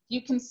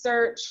 you can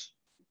search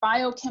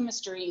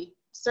biochemistry,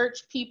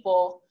 search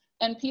people,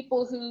 and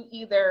people who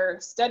either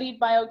studied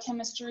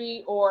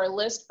biochemistry or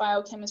list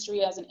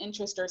biochemistry as an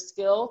interest or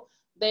skill,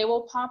 they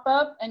will pop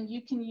up, and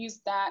you can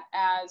use that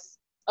as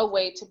a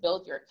way to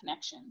build your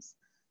connections.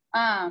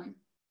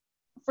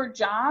 For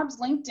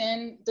jobs,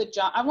 LinkedIn,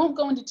 I won't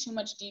go into too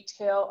much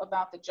detail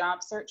about the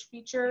job search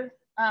feature,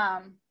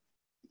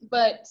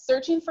 but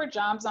searching for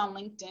jobs on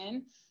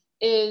LinkedIn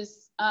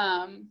is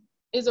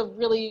a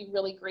really,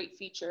 really great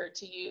feature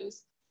to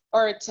use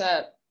or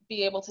to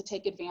be able to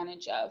take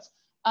advantage of.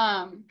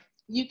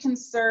 You can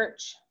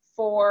search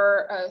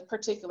for a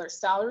particular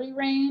salary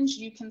range.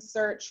 You can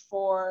search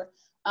for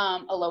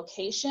a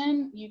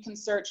location. You can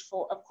search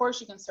for, of course,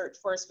 you can search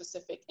for a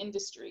specific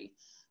industry.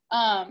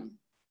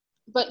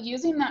 But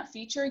using that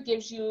feature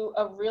gives you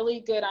a really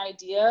good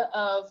idea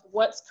of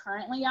what's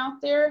currently out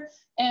there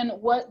and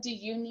what do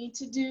you need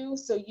to do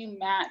so you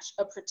match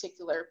a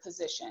particular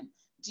position.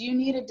 Do you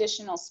need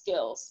additional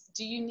skills?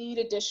 Do you need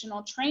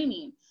additional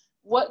training?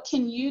 What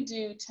can you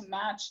do to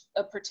match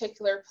a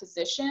particular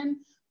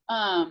position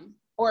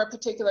or a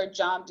particular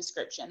job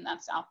description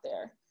that's out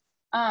there?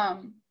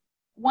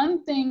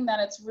 One thing that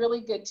it's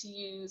really good to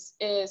use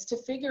is to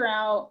figure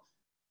out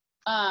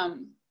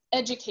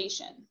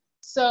education.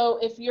 So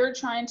if you're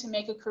trying to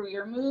make a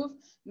career move,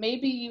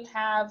 maybe you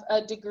have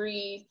a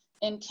degree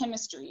in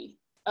chemistry,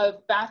 a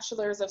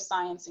bachelor's of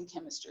science in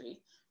chemistry,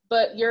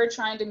 but you're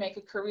trying to make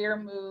a career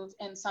move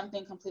in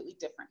something completely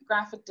different,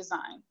 graphic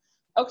design.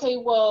 Okay,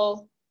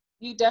 well,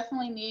 you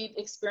definitely need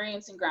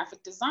experience in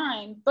graphic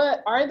design,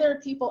 but are there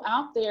people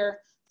out there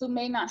who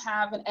may not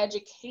have an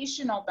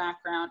educational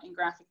background in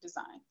graphic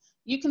design?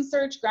 You can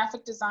search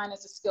graphic design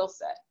as a skill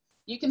set.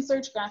 You can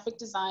search graphic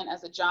design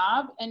as a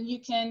job, and you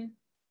can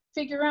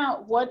figure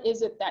out what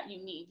is it that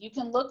you need. You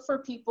can look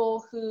for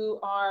people who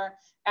are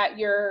at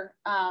your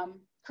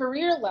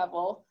career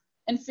level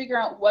and figure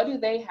out what do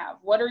they have,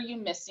 what are you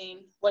missing,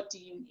 what do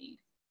you need.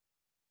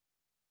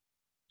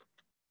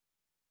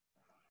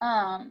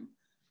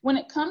 When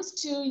it comes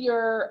to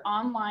your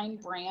online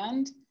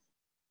brand,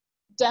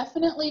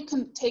 definitely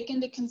take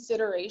into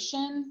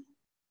consideration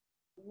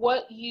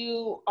what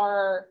you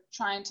are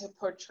trying to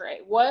portray.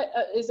 What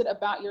is it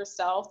about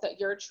yourself that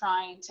you're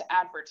trying to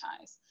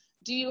advertise?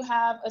 Do you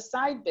have a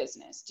side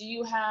business? Do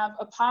you have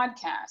a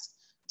podcast?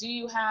 Do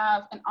you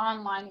have an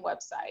online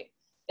website?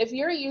 If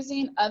you're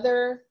using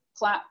other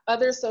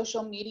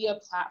social media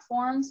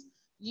platforms,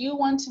 you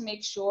want to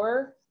make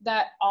sure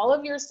that all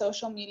of your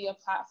social media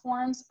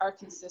platforms are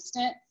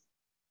consistent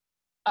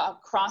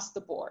across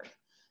the board.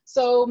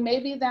 So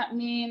maybe that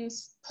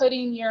means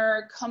putting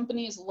your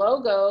company's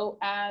logo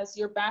as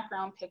your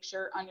background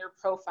picture on your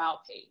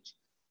profile page.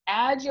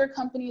 Add your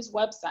company's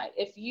website.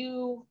 If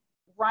you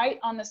write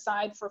on the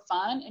side for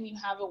fun and you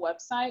have a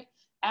website,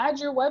 add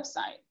your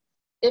website.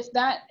 If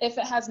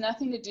it has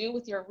nothing to do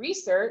with your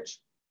research,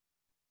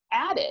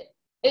 add it.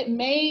 It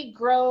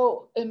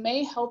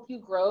may help you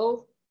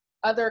grow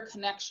other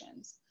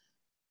connections.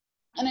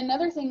 And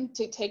another thing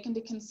to take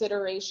into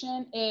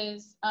consideration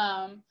is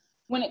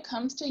when it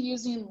comes to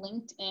using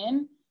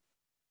LinkedIn,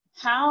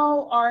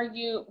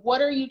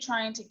 what are you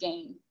trying to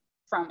gain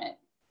from it?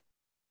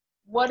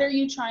 What are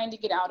you trying to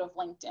get out of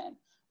LinkedIn?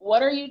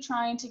 What are you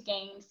trying to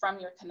gain from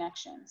your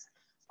connections?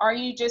 Are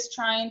you just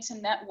trying to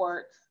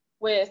network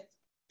with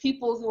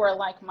people who are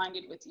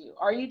like-minded with you?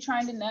 Are you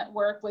trying to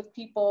network with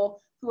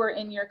people who are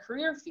in your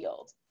career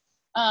field?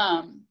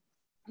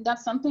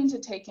 That's something to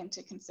take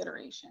into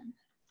consideration.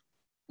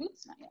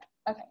 Oops, not yet.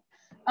 Okay.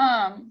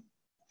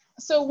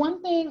 So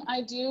one thing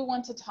I do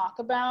want to talk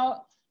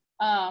about,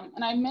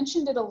 and I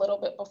mentioned it a little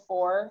bit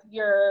before,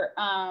 your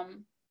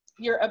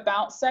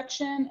about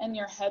section and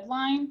your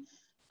headline.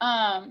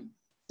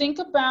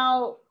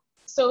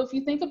 So if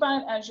you think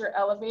about it as your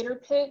elevator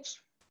pitch,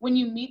 when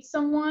you meet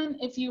someone,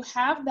 if you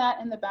have that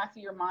in the back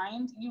of your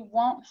mind, you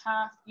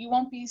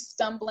won't be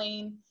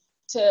stumbling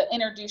to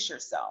introduce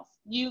yourself.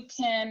 You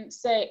can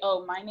say,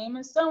 oh, my name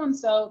is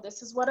so-and-so,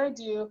 this is what I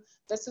do,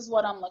 this is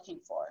what I'm looking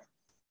for.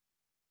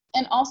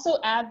 And also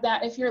add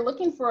that if you're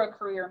looking for a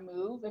career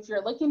move, if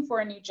you're looking for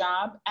a new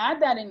job,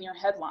 add that in your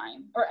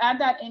headline or add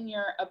that in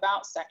your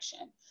about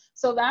section.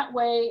 So that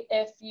way,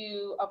 if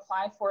you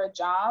apply for a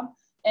job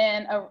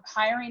and a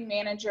hiring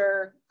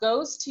manager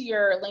goes to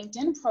your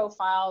LinkedIn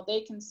profile,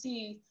 they can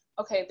see,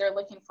 okay, they're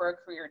looking for a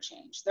career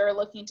change. They're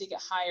looking to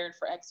get hired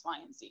for X, Y,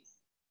 and Z.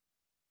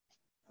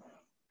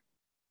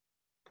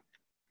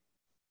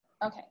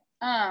 Okay,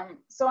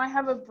 so I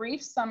have a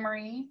brief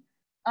summary.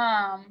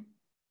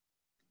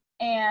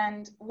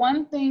 And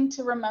one thing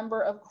to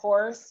remember, of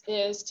course,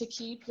 is to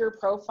keep your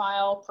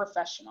profile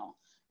professional.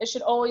 It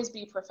should always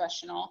be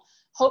professional.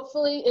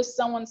 Hopefully, if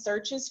someone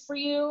searches for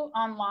you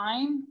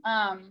online,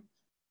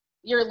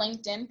 your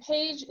LinkedIn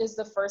page is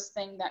the first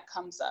thing that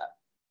comes up.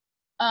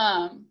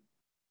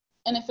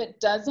 And if it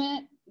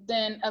doesn't,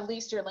 then at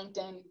least your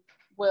LinkedIn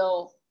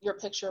your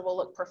picture will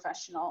look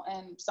professional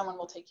and someone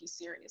will take you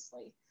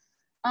seriously.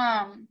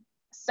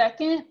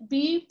 Second,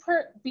 be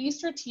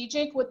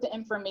strategic with the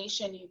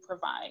information you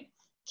provide.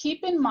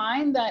 Keep in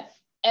mind that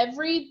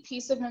every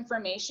piece of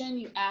information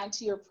you add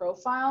to your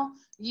profile,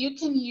 you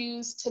can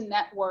use to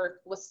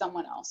network with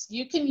someone else.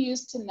 You can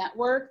use to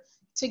network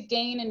to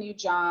gain a new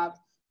job,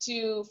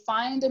 to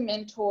find a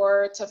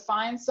mentor, to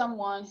find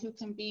someone who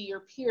can be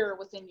your peer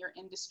within your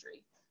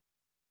industry.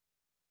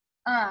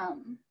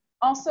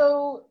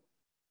 Also,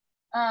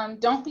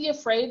 don't be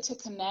afraid to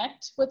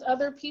connect with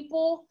other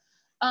people.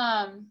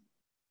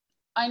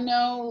 I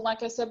know,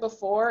 like I said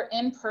before,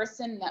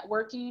 in-person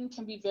networking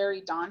can be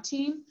very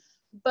daunting,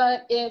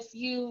 but if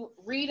you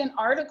read an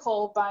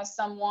article by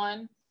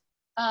someone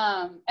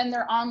and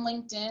they're on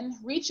LinkedIn,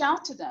 reach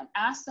out to them,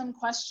 ask them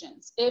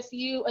questions. If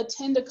you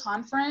attend a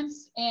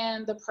conference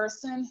and the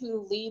person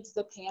who leads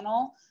the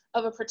panel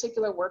of a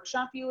particular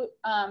workshop you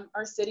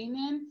are sitting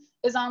in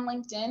is on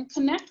LinkedIn,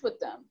 connect with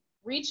them.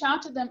 Reach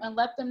out to them and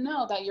let them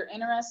know that you're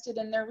interested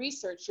in their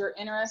research, you're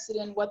interested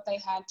in what they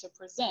had to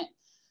present.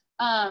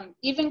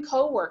 Even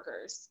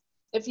coworkers,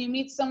 if you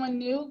meet someone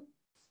new,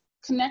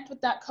 connect with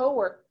that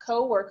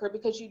coworker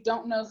because you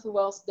don't know who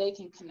else they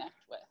can connect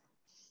with.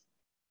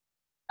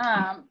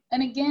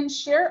 And again,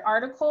 share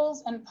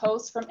articles and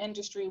posts from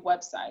industry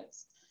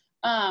websites.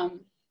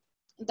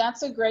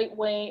 That's a great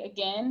way,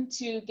 again,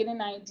 to get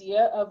an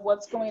idea of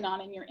what's going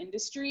on in your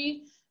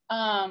industry.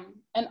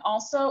 And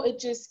also, it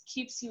just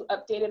keeps you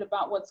updated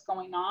about what's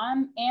going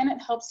on, and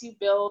it helps you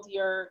build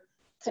your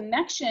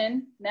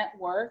connection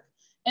network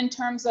in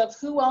terms of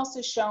who else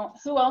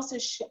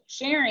is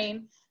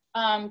sharing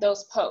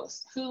those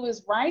posts, who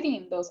is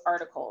writing those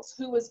articles,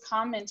 who is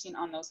commenting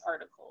on those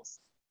articles.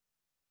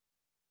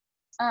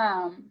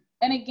 And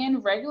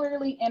again,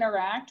 regularly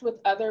interact with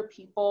other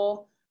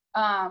people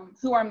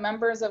who are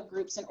members of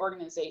groups and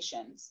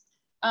organizations.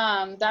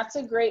 That's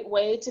a great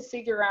way to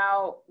figure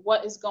out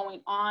what is going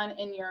on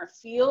in your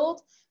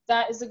field.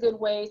 That is a good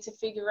way to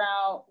figure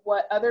out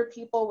what other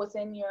people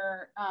within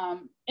your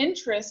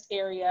interest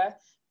area,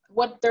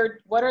 what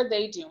are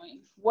they doing?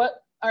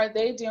 What are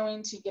they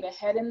doing to get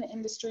ahead in the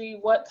industry?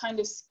 What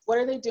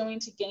are they doing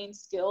to gain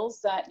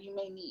skills that you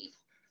may need?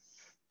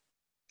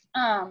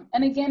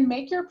 And again,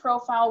 make your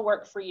profile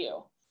work for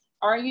you.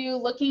 Are you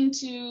looking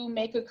to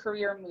make a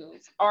career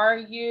move? Are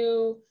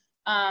you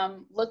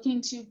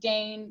looking to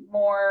gain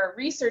more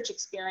research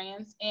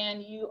experience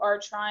and you are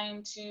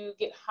trying to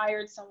get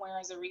hired somewhere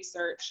as a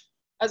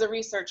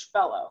research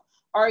fellow?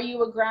 Are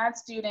you a grad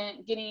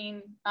student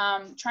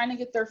trying to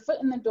get their foot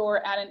in the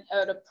door at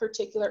a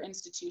particular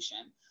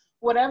institution?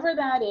 Whatever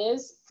that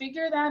is,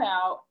 figure that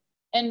out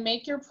and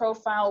make your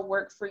profile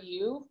work for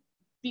you,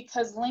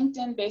 because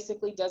LinkedIn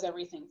basically does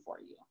everything for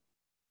you.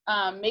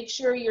 Make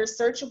sure you're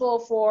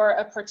searchable for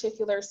a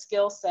particular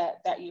skill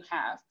set that you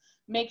have.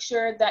 Make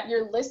sure that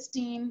you're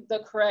listing the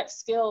correct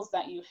skills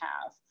that you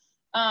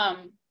have.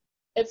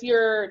 If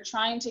you're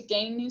trying to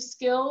gain new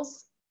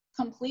skills,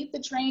 complete the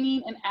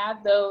training and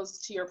add those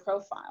to your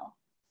profile.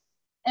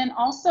 And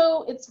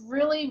also, it's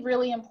really,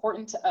 really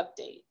important to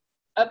update.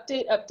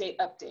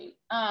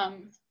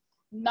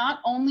 Not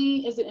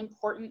only is it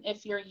important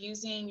if you're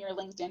using your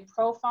LinkedIn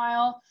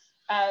profile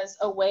as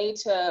a way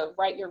to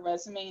write your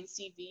resume and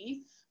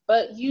CV,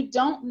 but you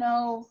don't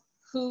know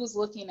who's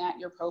looking at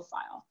your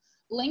profile.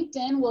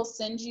 LinkedIn will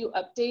send you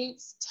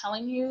updates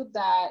telling you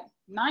that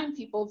 9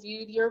 people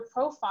viewed your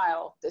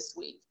profile this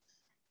week,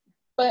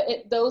 but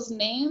those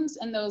names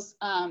and those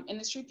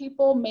industry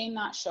people may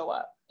not show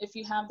up. If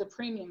you have the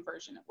premium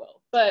version, it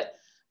will. But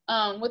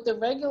with the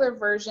regular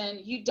version,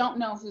 you don't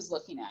know who's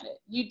looking at it.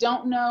 You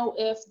don't know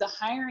if the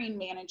hiring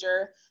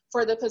manager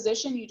for the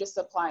position you just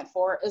applied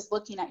for is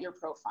looking at your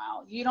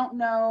profile. You don't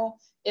know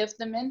if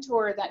the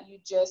mentor that you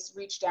just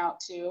reached out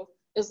to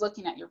is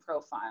looking at your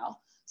profile.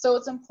 So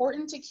it's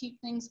important to keep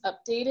things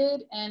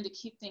updated and to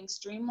keep things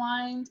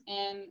streamlined,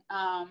 and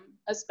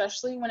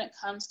especially when it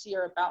comes to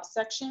your about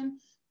section,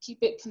 keep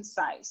it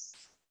concise.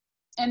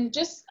 And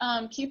just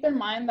keep in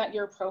mind that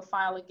your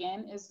profile,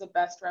 again, is the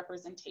best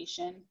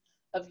representation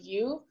of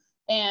you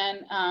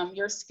and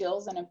your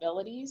skills and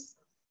abilities.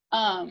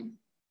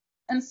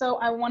 And so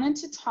I wanted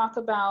to talk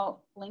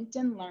about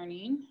LinkedIn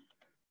Learning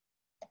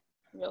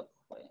real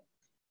quick.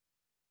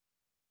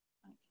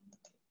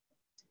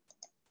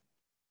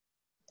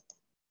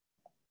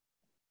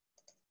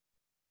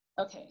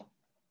 Okay,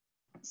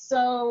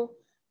 so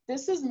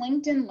this is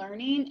LinkedIn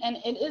Learning, and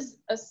it is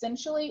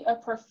essentially a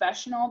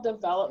professional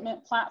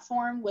development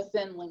platform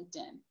within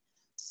LinkedIn.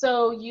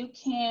 So you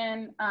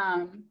can,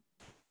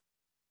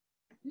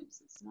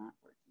 oops, it's not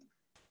working.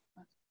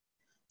 Okay.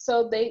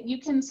 So you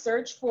can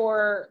search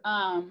for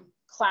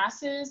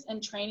classes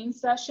and training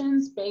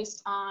sessions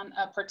based on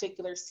a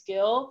particular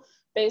skill,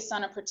 based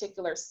on a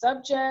particular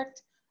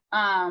subject,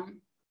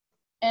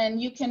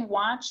 and you can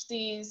watch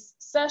these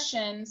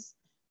sessions.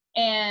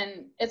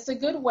 And it's a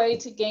good way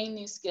to gain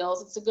new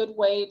skills. It's a good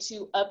way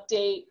to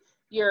update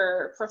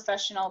your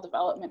professional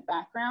development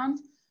background.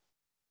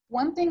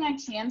 One thing I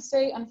can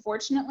say,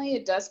 unfortunately,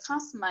 it does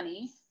cost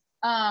money.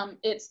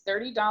 It's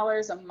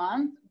 $30 a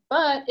month,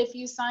 but if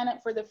you sign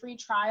up for the free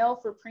trial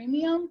for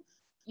premium,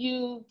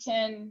 you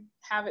can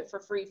have it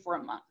for free for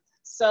a month.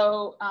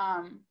 So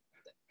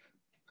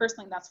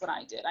personally, that's what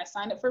I did. I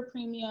signed up for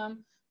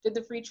premium, did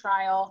the free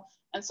trial,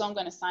 and so I'm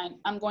going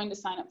to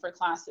sign up for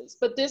classes.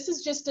 But this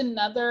is just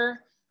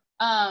another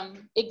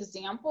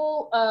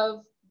example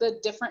of the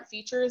different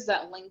features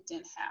that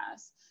LinkedIn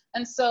has.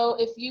 And so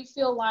if you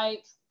feel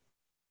like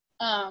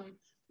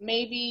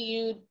maybe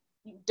you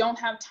don't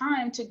have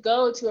time to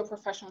go to a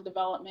professional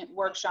development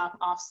workshop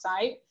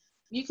offsite,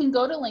 you can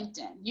go to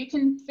LinkedIn. You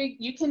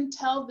can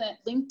tell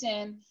that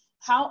LinkedIn,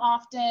 how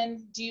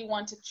often do you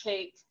want to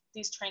take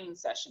these training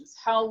sessions?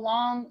 How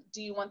long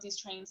do you want these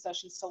training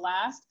sessions to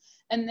last?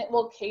 And it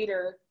will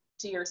cater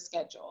to your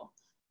schedule.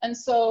 And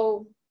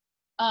so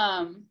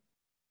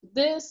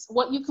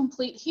what you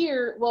complete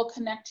here will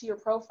connect to your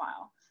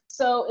profile.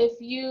 So if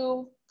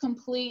you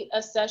complete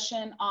a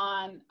session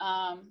on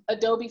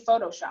Adobe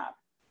Photoshop,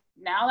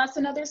 now that's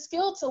another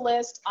skill to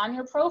list on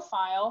your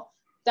profile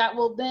that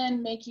will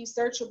then make you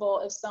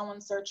searchable if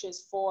someone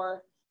searches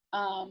for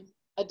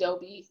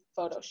Adobe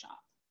Photoshop.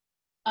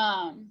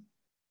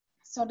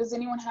 So does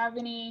anyone have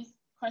any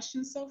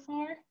questions so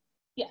far?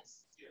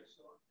 Yes. Yeah,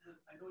 so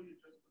I know you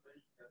just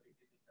mentioned at the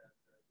beginning that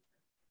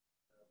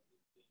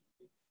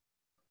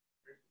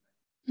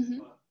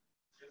Mm-hmm. but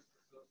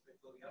just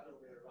so the other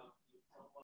way around,